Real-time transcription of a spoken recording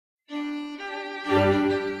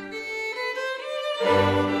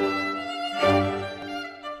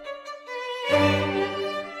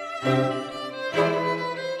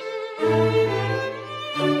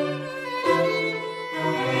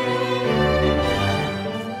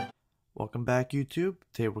Welcome back, YouTube.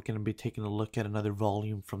 Today we're going to be taking a look at another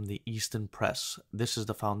volume from the Easton Press. This is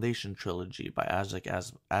the Foundation Trilogy by Isaac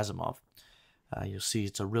Asimov. You'll see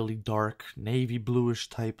it's a really dark navy bluish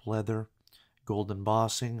type leather, gold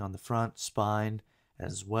embossing on the front, spine,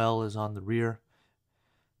 as well as on the rear,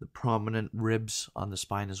 the prominent ribs on the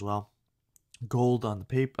spine as well. Gold on the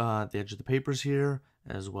paper, the edge of the papers here,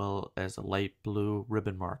 as well as a light blue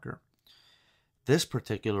ribbon marker. This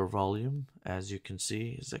particular volume, as you can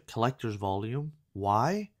see, is a collector's volume.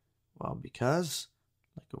 Why? Well, because,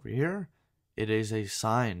 like over here, it is a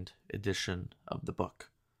signed edition of the book.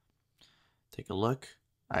 Take a look.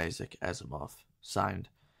 Isaac Asimov, signed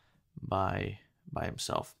by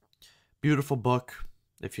himself. Beautiful book.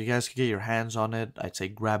 If you guys could get your hands on it, I'd say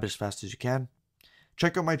grab it as fast as you can.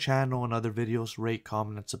 Check out my channel and other videos. Rate,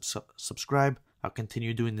 comment, and subscribe. I'll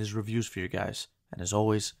continue doing these reviews for you guys. And as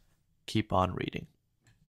always, keep on reading.